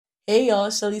Hey y'all,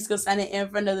 Shalisko signing in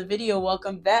for another video.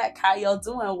 Welcome back. How y'all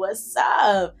doing? What's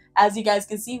up? As you guys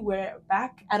can see, we're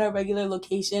back at our regular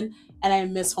location and I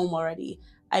miss home already.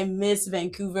 I miss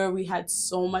Vancouver. We had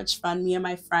so much fun, me and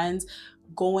my friends,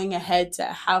 going ahead to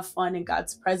have fun in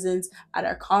God's presence at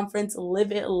our conference,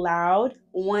 Live It Loud.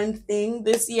 One thing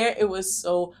this year, it was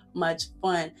so much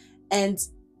fun. And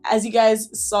as you guys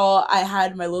saw, I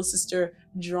had my little sister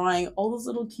drawing all those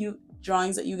little cute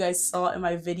drawings that you guys saw in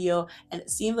my video, and it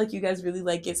seemed like you guys really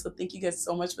like it. So thank you guys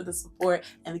so much for the support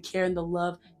and the care and the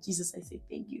love. Jesus, I say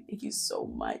thank you so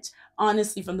much,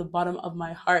 honestly, from the bottom of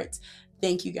my heart.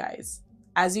 Thank you guys.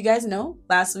 As you guys know,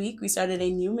 last week we started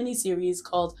a new mini series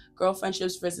called Girl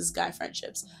Friendships versus Guy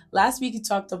Friendships. Last week we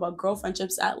talked about girl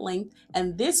friendships at length,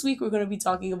 and this week we're going to be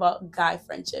talking about guy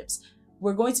friendships.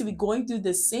 We're going to be going through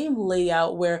the same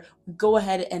layout where we go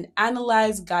ahead and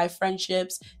analyze guy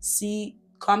friendships, see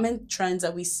common trends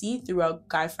that we see throughout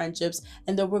guy friendships,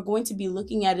 and then we're going to be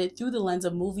looking at it through the lens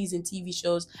of movies and TV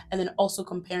shows, and then also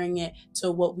comparing it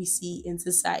to what we see in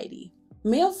society.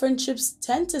 Male friendships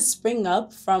tend to spring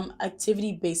up from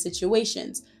activity-based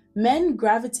situations. Men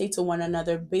gravitate to one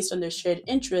another based on their shared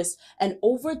interests, and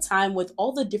over time, with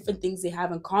all the different things they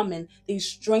have in common, they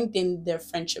strengthen their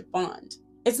friendship bond.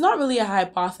 It's not really a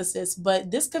hypothesis,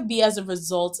 but this could be as a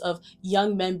result of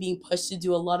young men being pushed to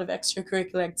do a lot of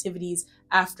extracurricular activities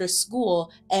after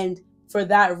school, and for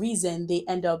that reason, they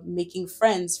end up making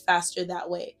friends faster that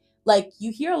way. Like,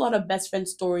 you hear a lot of best friend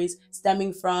stories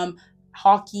stemming from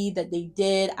hockey that they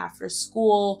did after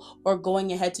school, or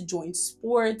going ahead to join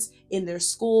sports in their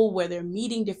school where they're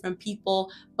meeting different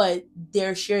people, but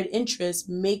their shared interests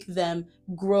make them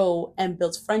grow and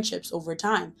build friendships over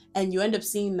time. And you end up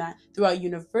seeing that throughout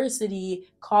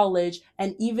university, college,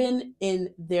 and even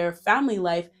in their family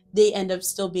life. They end up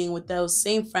still being with those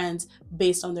same friends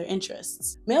based on their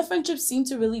interests. Male friendships seem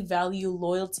to really value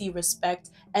loyalty, respect,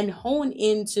 and hone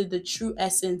into the true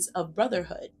essence of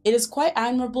brotherhood. It is quite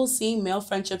admirable seeing male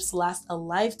friendships last a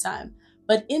lifetime,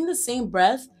 but in the same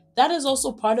breath, that is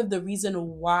also part of the reason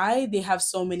why they have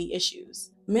so many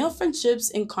issues. Male friendships,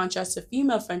 in contrast to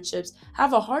female friendships,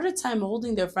 have a harder time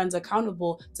holding their friends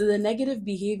accountable to the negative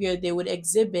behavior they would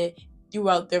exhibit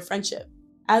throughout their friendship.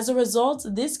 As a result,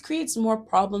 this creates more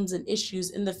problems and issues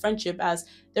in the friendship, as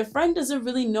their friend doesn't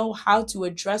really know how to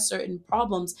address certain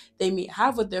problems they may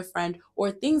have with their friend,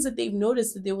 or things that they've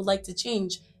noticed that they would like to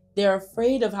change. They're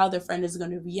afraid of how their friend is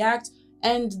going to react,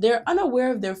 and they're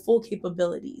unaware of their full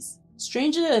capabilities.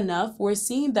 Strangely enough, we're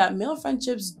seeing that male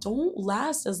friendships don't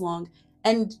last as long,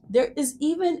 and there is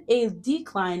even a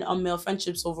decline on male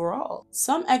friendships overall.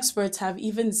 Some experts have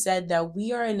even said that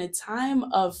we are in a time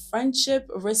of friendship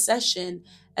recession,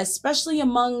 especially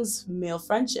amongst male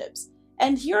friendships.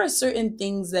 And here are certain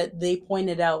things that they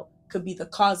pointed out could be the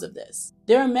cause of this.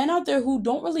 There are men out there who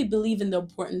don't really believe in the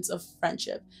importance of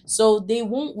friendship, so they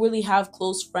won't really have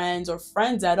close friends or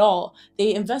friends at all.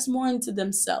 They invest more into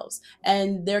themselves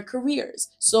and their careers,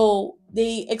 so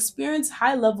they experience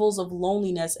high levels of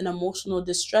loneliness and emotional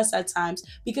distress at times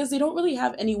because they don't really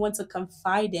have anyone to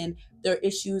confide in their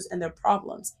issues and their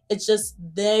problems. It's just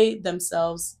they,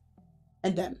 themselves,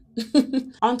 and them.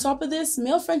 On top of this,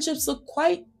 male friendships look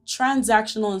quite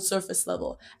transactional and surface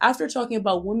level. After talking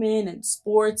about women and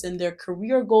sports and their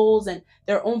career goals and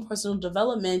their own personal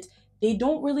development, they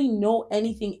don't really know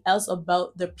anything else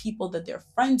about the people that they're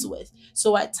friends with.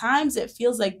 So at times it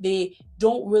feels like they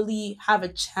don't really have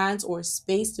a chance or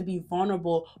space to be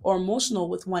vulnerable or emotional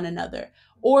with one another.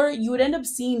 Or you would end up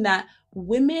seeing that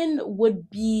women would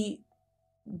be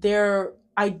their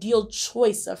ideal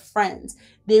choice of friends.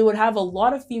 They would have a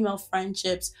lot of female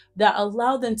friendships that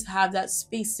allow them to have that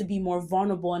space to be more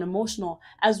vulnerable and emotional,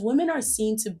 as women are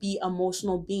seen to be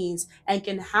emotional beings and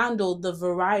can handle the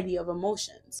variety of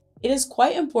emotions. It is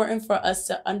quite important for us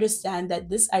to understand that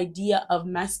this idea of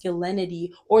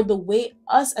masculinity, or the way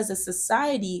us as a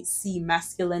society see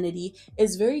masculinity,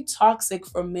 is very toxic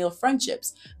for male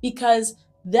friendships, because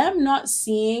them not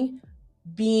seeing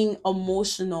being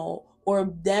emotional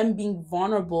or them being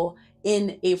vulnerable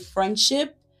in a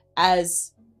friendship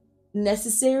as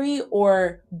necessary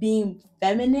or being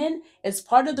feminine is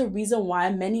part of the reason why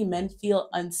many men feel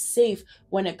unsafe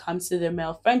when it comes to their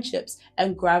male friendships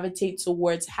and gravitate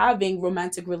towards having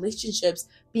romantic relationships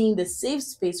being the safe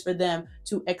space for them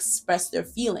to express their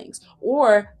feelings,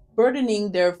 or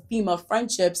burdening their female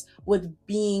friendships with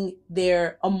being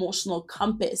their emotional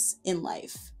compass in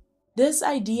life. This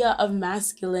idea of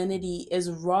masculinity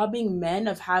is robbing men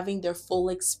of having their full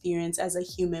experience as a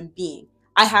human being,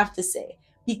 I have to say.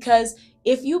 Because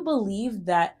if you believe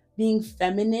that being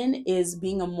feminine is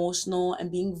being emotional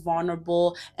and being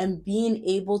vulnerable and being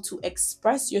able to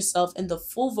express yourself in the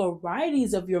full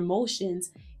varieties of your emotions.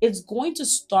 It's going to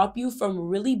stop you from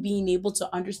really being able to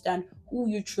understand who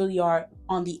you truly are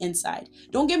on the inside.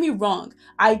 Don't get me wrong,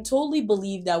 I totally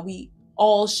believe that we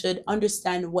all should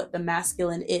understand what the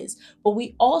masculine is, but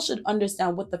we all should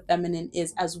understand what the feminine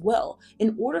is as well.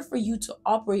 In order for you to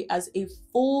operate as a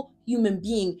full human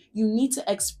being, you need to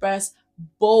express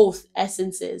both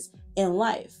essences in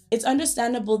life. It's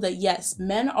understandable that yes,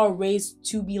 men are raised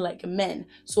to be like men.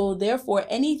 So therefore,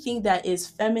 anything that is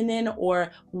feminine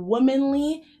or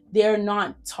womanly, they're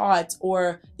not taught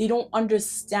or they don't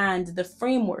understand the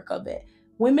framework of it.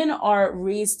 Women are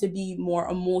raised to be more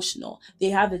emotional. They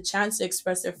have the chance to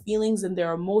express their feelings and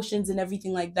their emotions and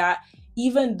everything like that,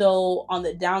 even though on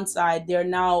the downside, they're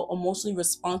now emotionally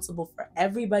responsible for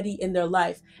everybody in their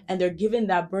life and they're given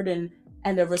that burden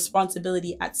and the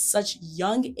responsibility at such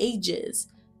young ages.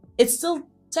 It's still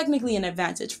technically an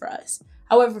advantage for us.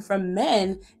 However, for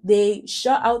men, they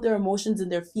shut out their emotions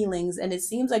and their feelings, and it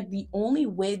seems like the only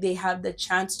way they have the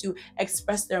chance to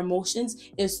express their emotions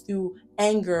is through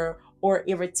anger or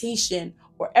irritation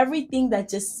or everything that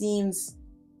just seems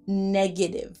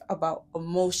negative about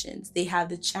emotions. They have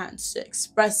the chance to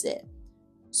express it.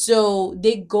 So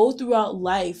they go throughout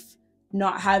life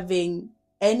not having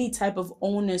any type of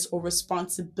onus or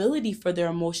responsibility for their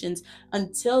emotions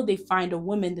until they find a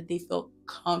woman that they feel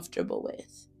comfortable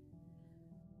with.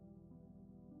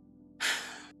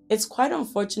 It's quite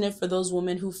unfortunate for those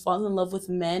women who fall in love with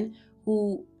men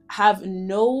who have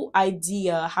no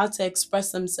idea how to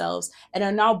express themselves and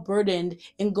are now burdened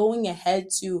in going ahead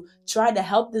to try to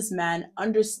help this man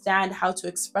understand how to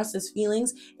express his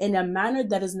feelings in a manner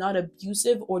that is not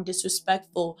abusive or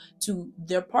disrespectful to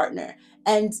their partner.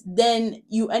 And then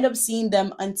you end up seeing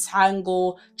them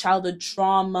untangle childhood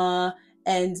trauma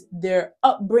and their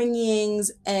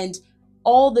upbringings and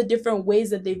all the different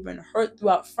ways that they've been hurt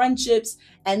throughout friendships,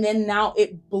 and then now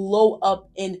it blow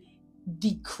up in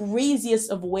the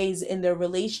craziest of ways in their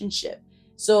relationship.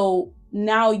 So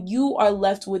now you are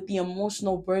left with the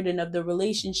emotional burden of the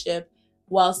relationship,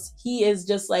 whilst he is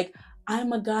just like,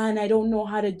 I'm a guy and I don't know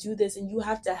how to do this and you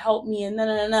have to help me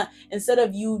and instead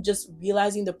of you just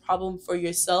realizing the problem for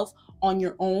yourself on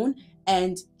your own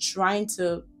and trying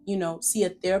to, see a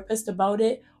therapist about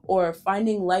it or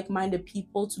finding like-minded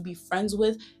people to be friends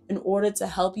with in order to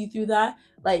help you through that.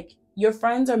 Like, your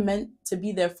friends are meant to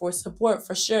be there for support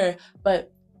for sure, but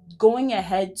going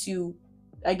ahead to,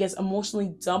 I guess,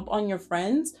 emotionally dump on your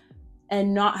friends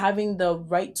and not having the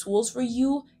right tools for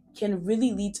you can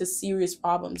really lead to serious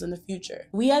problems in the future.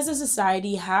 We as a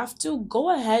society have to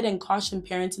go ahead and caution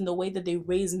parents in the way that they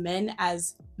raise men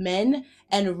as men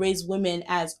and raise women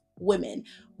as women.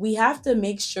 We have to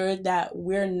make sure that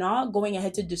we're not going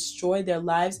ahead to destroy their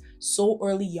lives so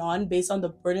early on based on the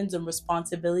burdens and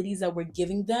responsibilities that we're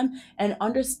giving them, and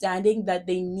understanding that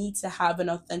they need to have an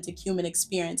authentic human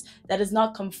experience that is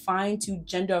not confined to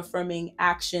gender affirming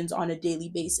actions on a daily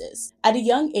basis. At a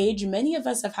young age, many of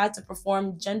us have had to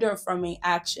perform gender affirming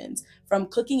actions, from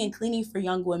cooking and cleaning for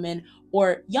young women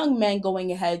or young men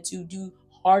going ahead to do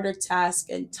harder tasks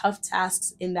and tough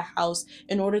tasks in the house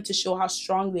in order to show how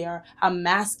strong they are, how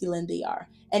masculine they are.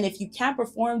 And if you can't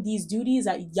perform these duties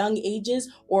at young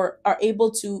ages or are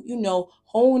able to,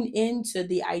 hone into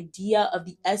the idea of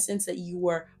the essence that you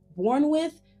were born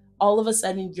with, all of a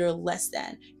sudden you're less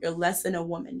than. You're less than a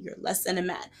woman. You're less than a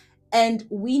man. And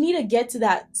we need to get to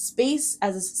that space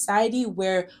as a society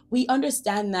where we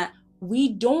understand that we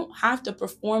don't have to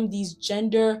perform these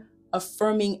gender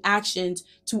affirming actions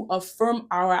to affirm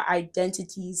our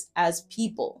identities as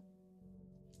people.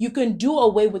 You can do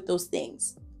away with those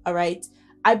things, all right?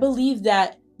 I believe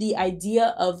that the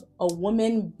idea of a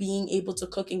woman being able to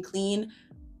cook and clean,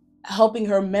 helping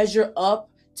her measure up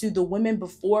to the women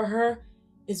before her,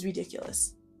 is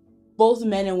ridiculous. Both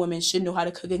men and women should know how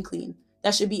to cook and clean.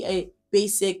 That should be a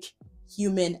basic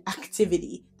human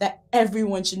activity that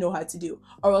everyone should know how to do,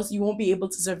 or else you won't be able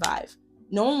to survive.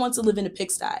 No one wants to live in a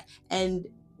pigsty, and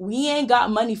we ain't got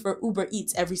money for Uber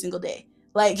Eats every single day.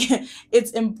 Like,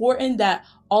 it's important that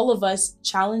all of us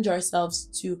challenge ourselves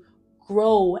to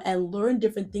grow and learn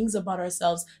different things about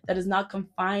ourselves that is not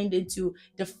confined into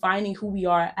defining who we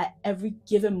are at every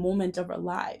given moment of our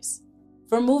lives.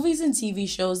 For movies and TV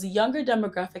shows, the younger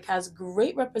demographic has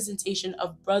great representation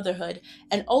of brotherhood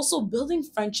and also building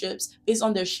friendships based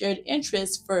on their shared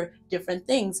interests for different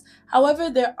things. However,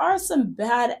 there are some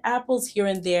bad apples here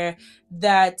and there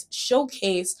that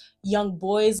showcase young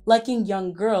boys liking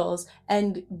young girls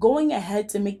and going ahead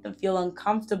to make them feel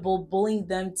uncomfortable, bullying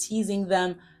them, teasing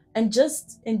them. and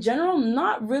just in general,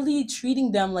 not really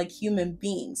treating them like human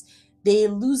beings. They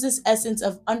lose this essence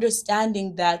of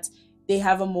understanding that they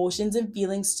have emotions and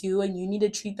feelings too, and you need to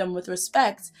treat them with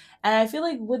respect. And I feel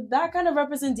like with that kind of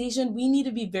representation, we need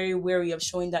to be very wary of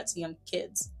showing that to young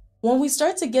kids. When we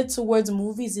start to get towards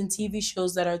movies and TV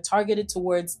shows that are targeted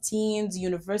towards teens,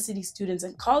 university students,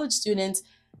 and college students,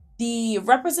 the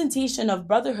representation of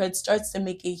brotherhood starts to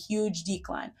make a huge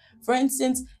decline. For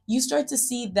instance, you start to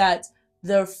see that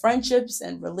the friendships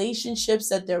and relationships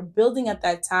that they're building at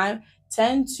that time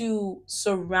tend to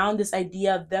surround this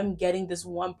idea of them getting this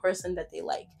one person that they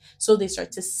like. So they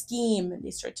start to scheme and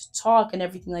they start to talk and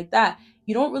everything like that.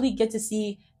 You don't really get to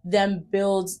see them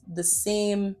build the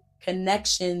same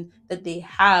connection that they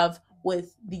have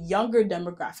with the younger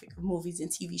demographic of movies and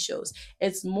TV shows.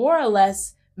 It's more or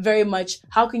less very much,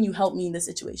 how can you help me in this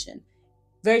situation?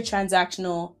 Very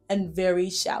transactional and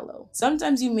very shallow.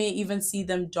 Sometimes you may even see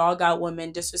them dog out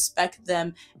women, disrespect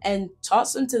them, and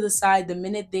toss them to the side the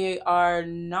minute they are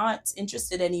not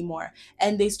interested anymore.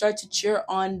 And they start to cheer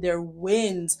on their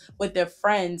wins with their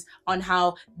friends on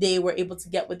how they were able to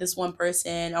get with this one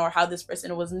person, or how this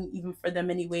person wasn't even for them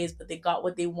anyways, but they got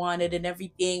what they wanted and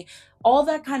everything. All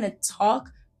that kind of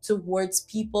talk towards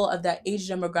people of that age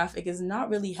demographic is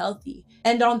not really healthy.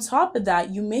 And on top of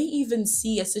that, you may even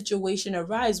see a situation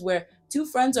arise where two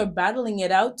friends are battling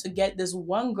it out to get this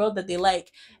one girl that they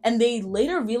like, and they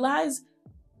later realize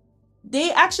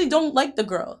they actually don't like the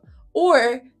girl.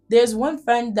 Or there's one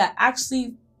friend that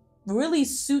actually really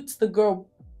suits the girl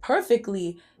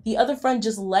perfectly. The other friend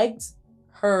just liked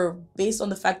her based on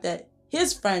the fact that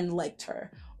his friend liked her,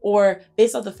 or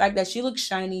based on the fact that she looked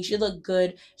shiny, she looked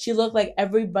good, she looked like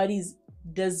everybody's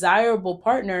desirable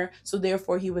partner, so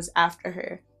therefore he was after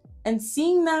her. And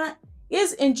seeing that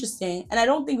is interesting, and I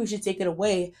don't think we should take it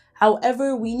away.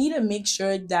 However, we need to make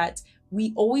sure that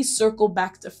we always circle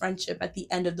back to friendship at the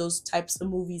end of those types of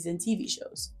movies and TV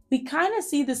shows. We kind of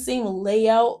see the same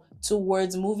layout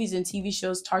towards movies and TV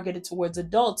shows targeted towards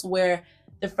adults, where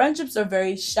the friendships are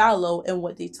very shallow in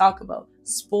what they talk about: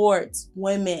 sports,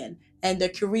 women, and their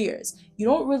careers. You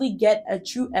don't really get a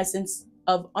true essence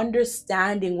of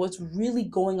understanding what's really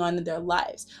going on in their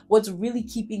lives, what's really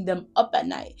keeping them up at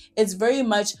night. It's very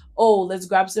much, oh, let's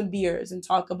grab some beers and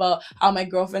talk about how my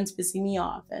girlfriend's pissing me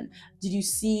off. And did you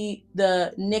see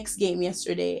the Knicks game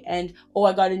yesterday? And oh,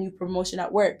 I got a new promotion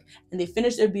at work. And they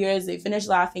finish their beers, they finish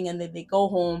laughing, and then they go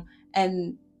home,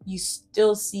 and you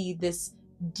still see this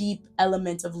deep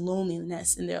element of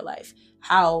loneliness in their life.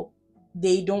 How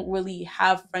they don't really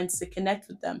have friends to connect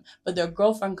with them, but their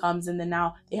girlfriend comes, and then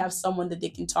now they have someone that they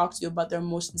can talk to about their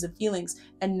emotions and feelings,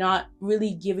 and not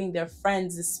really giving their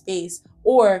friends the space,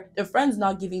 or their friends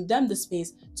not giving them the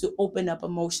space to open up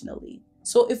emotionally.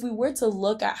 So if we were to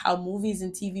look at how movies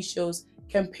and TV shows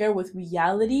compare with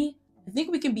reality, I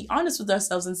think we can be honest with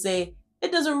ourselves and say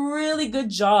it does a really good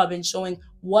job in showing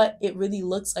what it really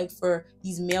looks like for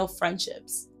these male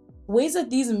friendships. Ways that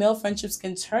these male friendships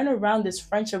can turn around this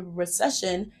friendship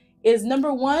recession is,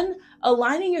 number one,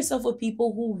 aligning yourself with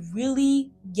people who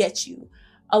really get you,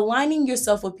 aligning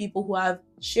yourself with people who have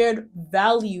shared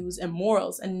values and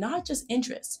morals and not just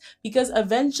interests. Because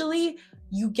eventually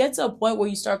you get to a point where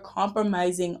you start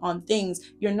compromising on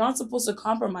things you're not supposed to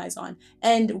compromise on.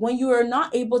 And when you are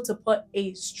not able to put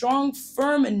a strong,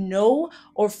 firm no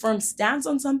or firm stance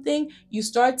on something, you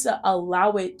start to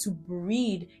allow it to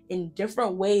breed in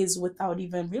different ways without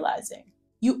even realizing.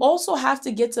 You also have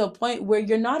to get to a point where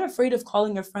you're not afraid of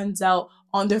calling your friends out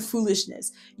on their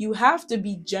foolishness. You have to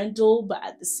be gentle, but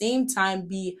at the same time,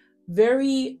 be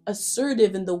very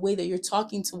assertive in the way that you're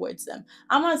talking towards them.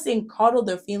 I'm not saying coddle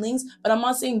their feelings, but I'm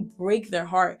not saying break their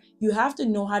heart. You have to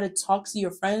know how to talk to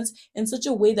your friends in such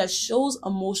a way that shows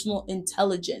emotional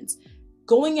intelligence.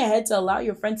 Going ahead to allow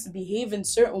your friends to behave in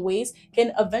certain ways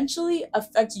can eventually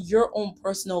affect your own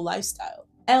personal lifestyle.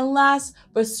 And last,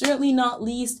 but certainly not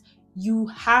least, you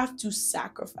have to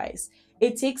sacrifice.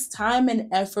 It takes time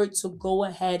and effort to go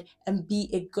ahead and be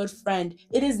a good friend.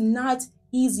 It is not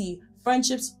easy.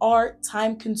 Friendships are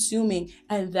time consuming,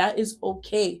 and that is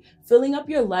okay. Filling up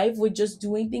your life with just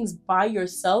doing things by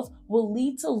yourself will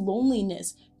lead to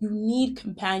loneliness. You need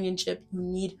companionship, you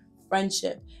need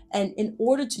friendship. And in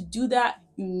order to do that,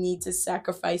 you need to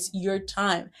sacrifice your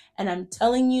time. And I'm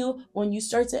telling you, when you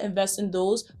start to invest in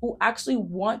those who actually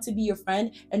want to be your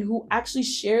friend and who actually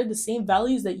share the same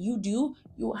values that you do,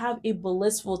 you will have a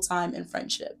blissful time in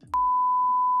friendship.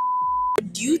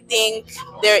 Do you think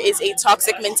there is a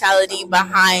toxic mentality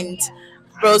behind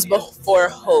bros before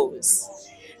hoes?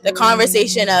 The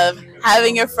conversation of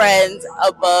having your friends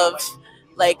above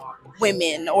like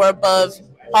women or above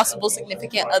possible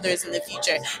significant others in the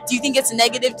future? Do you think it's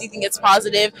negative? Do you think it's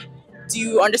positive? Do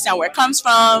you understand where it comes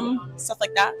from? Stuff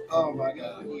like that. Oh my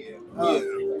god. Yeah.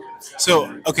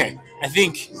 So okay, I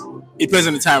think it depends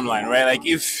on the timeline, right? Like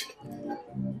if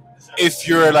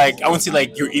you're like I won't say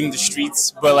like you're in the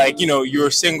streets, but like you're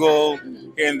single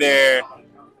here and there,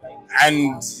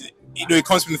 and it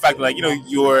comes from the fact that like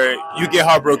you get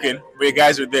heartbroken, but your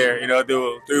guys are there.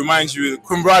 They'll remind you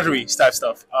camaraderie type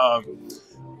stuff.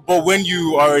 But when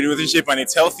you are in a relationship and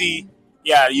it's healthy,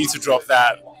 yeah, you need to drop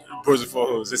that bros before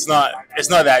hoes. It's not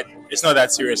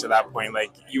that serious at that point.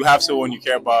 Like you have someone you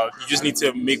care about. You just need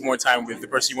to make more time with the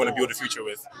person you want to build a future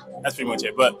with. That's pretty much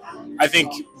it. But I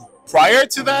think prior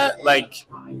to that, like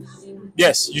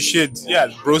yes, you should.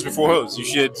 Yeah, bros before hoes. You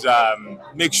should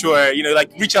make sure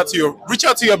like reach out to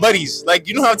your buddies. Like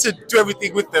you don't have to do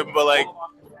everything with them, but like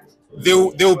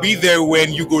they'll be there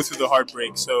when you go through the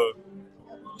heartbreak. So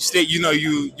stay. You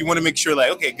want to make sure like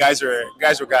okay, guys are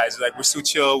guys. Like we're still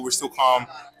chill, we're still calm.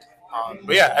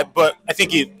 But I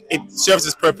think it serves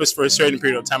its purpose for a certain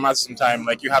period of time. After some time,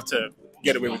 like you have to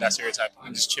get away with that stereotype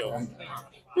and just chill.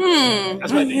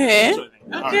 That's what I think.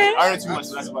 Okay. I don't know too much.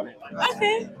 So that's about it.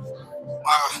 Okay.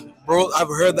 Bro, I've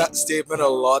heard that statement a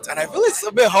lot, and I feel it's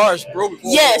a bit harsh, bro.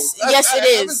 Yes,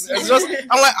 it is. It's just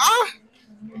I'm like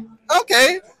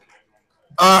okay.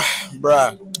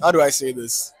 Bruh, how do I say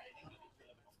this?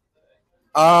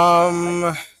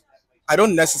 I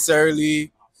don't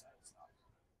necessarily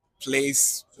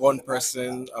place one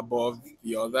person above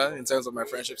the other in terms of my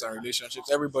friendships and relationships.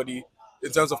 Everybody,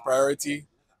 in terms of priority,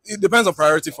 it depends on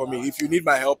priority for me. If you need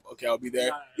my help, okay, I'll be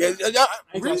there. Yeah.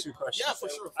 Really? Yeah, for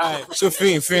sure. All right. So,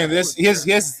 Finn, here's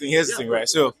the thing, right?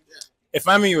 So, if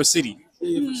I'm in your city,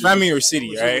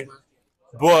 right?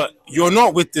 But you're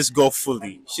not with this girl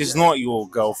fully. She's not your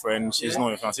girlfriend. She's not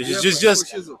your fiance. You're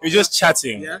just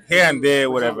chatting here and there,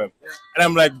 whatever. And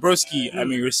I'm like, broski, I'm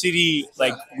in your city.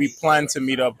 Like, we plan to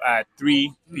meet up at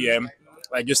 3 p.m.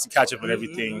 Like, just to catch up on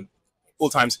everything,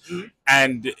 old times.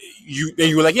 And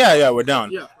you were like, yeah, we're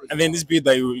down. And then this bitch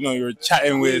that you're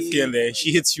chatting with here and there,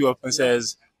 she hits you up and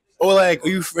says, oh, like, are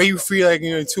you free like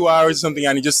 2 hours or something?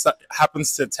 And it just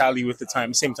happens to tally with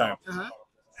the same time.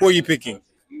 Who are you picking?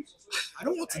 I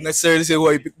don't want to necessarily say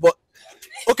what you pick, but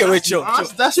okay, wait, chill.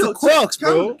 That's the crux,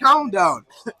 bro. Calm down.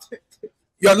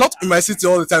 You're not in my city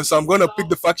all the time, so I'm gonna pick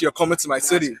the fact you're coming to my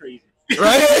city,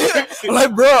 right? I'm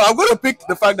like, bro, I'm gonna pick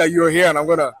the fact that you're here, and I'm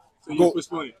gonna go.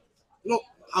 Postpone it. No,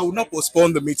 I will not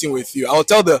postpone the meeting with you. I'll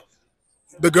tell the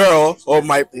girl or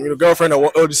my girlfriend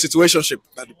or the situationship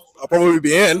that I'll probably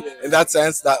be in that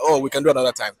sense that we can do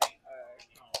another time.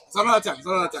 It's another time.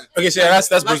 Okay, so that's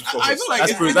Bruce. I feel like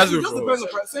that's it just depends on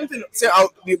same thing. Say,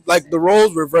 like the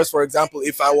roles reverse. For example,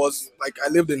 if I was like I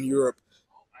lived in Europe,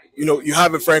 you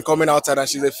have a friend coming outside and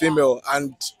she's a female,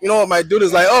 and my dude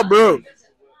is like, oh, bro,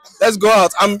 let's go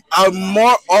out. I'm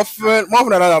more often than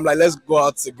not, I'm like, let's go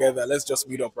out together. Let's just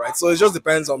meet up, right? So it just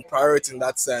depends on priority in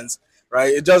that sense,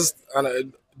 right? It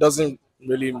doesn't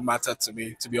really matter to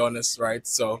me, to be honest, right?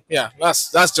 So yeah,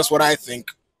 that's just what I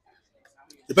think.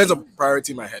 Depends on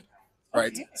priority in my head,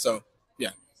 right? So, yeah.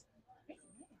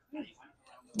 Do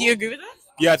you agree with that?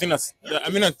 Yeah, I think that's. I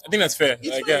think that's fair.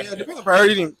 Like, yeah. Depends on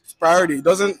priority. It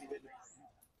doesn't.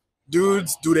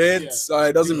 Dudes, dudettes,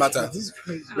 it doesn't matter.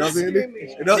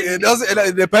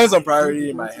 It depends on priority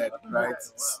in my head, right?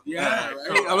 Yeah,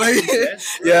 right. I'm like,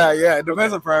 yeah. It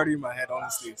depends on priority in my head,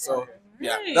 honestly. So,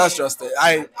 yeah, that's just it.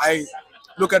 I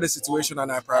look at the situation and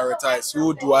I prioritize.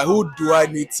 Who do I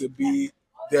need to be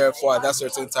there for at that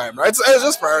certain time, right? So it's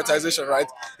just prioritization, right?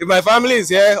 If my family is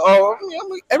here,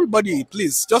 everybody,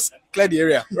 please just clear the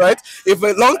area, right? If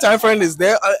a long time friend is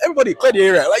there, everybody clear the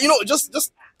area, like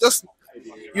just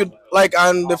you like,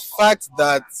 and the fact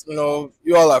that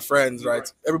you all are friends, right?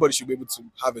 Everybody should be able to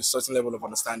have a certain level of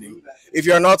understanding. If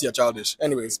you're not, you're childish,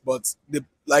 anyways. But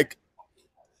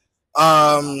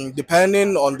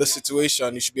depending on the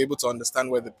situation, you should be able to understand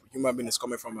where the human being is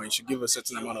coming from, and you should give a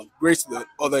certain amount of grace to the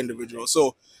other individual.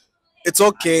 So it's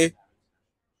okay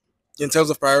in terms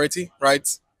of priority, right?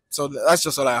 So that's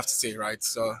just all I have to say, right?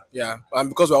 So yeah, and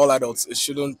because we're all adults, it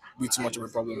shouldn't be too much of a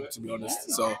problem, to be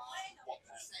honest. So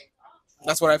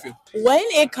that's what I feel. When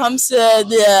it comes to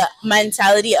the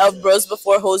mentality of bros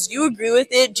before hoes, do you agree with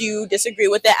it? Do you disagree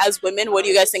with it? As women, what do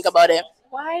you guys think about it?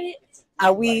 Why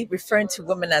are we referring to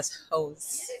women as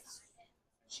hoes?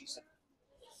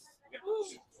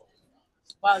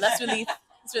 Wow, that's really hot.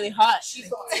 It's really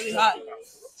hot.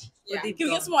 Yeah. Can we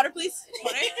get some water, please?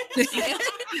 Water?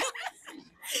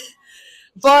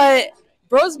 But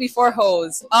bros before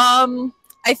hoes.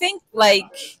 I think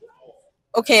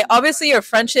okay, obviously your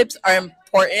friendships are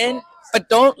important but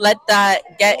don't let that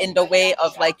get in the way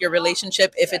of like your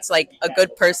relationship. If it's like a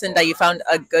good person that you found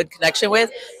a good connection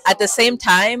with, at the same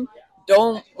time,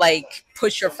 don't like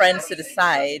push your friends to the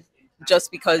side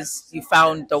just because you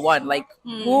found the one. Like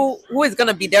who is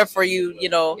gonna be there for you, you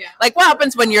know? Like what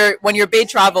happens when your bae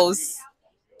travels?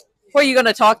 Who are you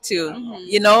gonna talk to?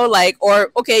 You know, like,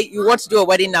 or okay, you want to do a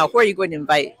wedding now, who are you going to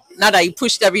invite? Now that you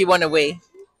pushed everyone away.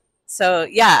 So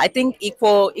yeah, I think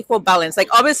equal balance. Like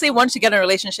obviously once you get in a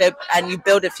relationship and you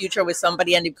build a future with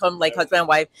somebody and you become like husband and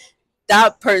wife,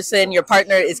 that person, your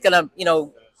partner, is gonna, you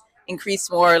know, increase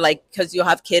more, like because you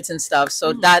have kids and stuff.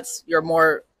 So that's your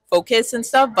more focus and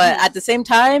stuff. But at the same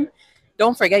time,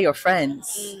 don't forget your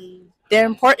friends. They're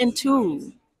important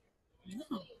too.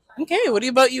 Okay, what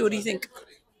about you? What do you think?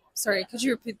 Sorry, could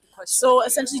you repeat the question? So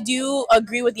essentially, do you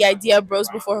agree with the idea of bros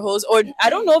before hoes, or I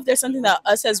don't know if there's something that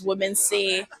us as women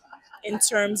say in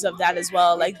terms of that as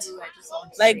well, like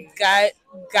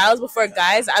gals before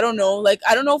guys. I don't know, like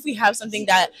I don't know if we have something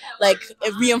that like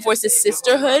it reinforces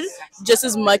sisterhood just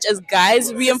as much as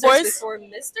guys reinforce. Before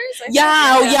misters?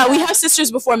 Yeah, we have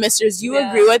sisters before misters. You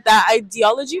agree with that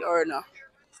ideology or no?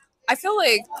 I feel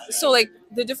like like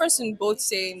the difference in both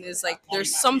saying is like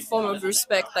there's some form of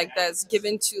respect like that's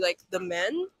given to like the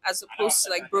men as opposed to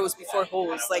like bros before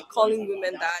hoes. Like calling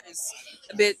women that is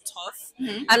a bit tough,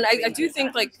 and I do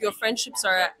think like your friendships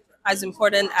are as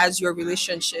important as your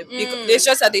relationship because it's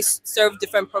just that they serve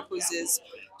different purposes.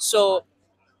 So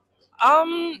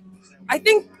I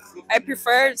think I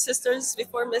prefer sisters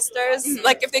before misters.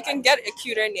 Like if they can get a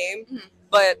cuter name,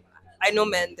 but I know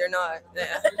men, they're not.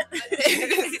 Yeah.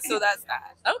 So that's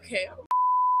that. Okay.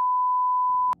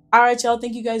 All right, y'all.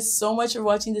 Thank you guys so much for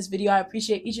watching this video. I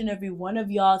appreciate each and every one of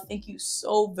y'all. Thank you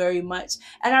so very much.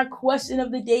 And our question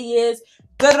of the day is,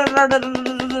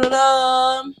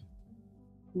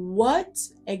 what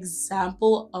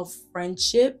example of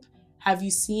friendship have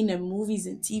you seen in movies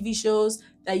and TV shows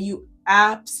that you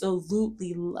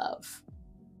absolutely love?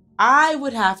 I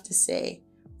would have to say,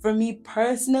 for me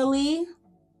personally,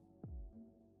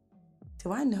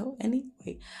 do I know any?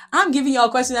 Wait, I'm giving y'all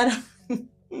a question that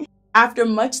after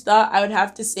much thought, I would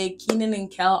have to say Keenan and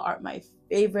Kel are my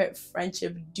favorite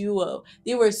friendship duo.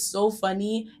 They were so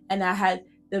funny, and I had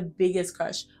the biggest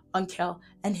crush on Kel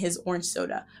and his orange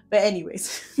soda. But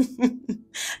anyways,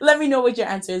 let me know what your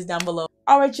answer is down below.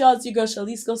 All right, y'all, it's your girl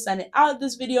Shalisco signing out of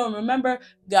this video. And remember,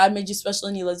 God made you special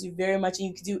and he loves you very much, and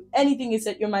you can do anything you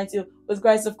set your mind to with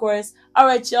Christ, of course. All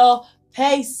right, y'all,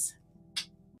 peace.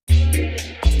 You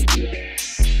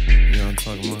know what I'm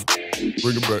talking about?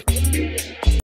 Bring it back.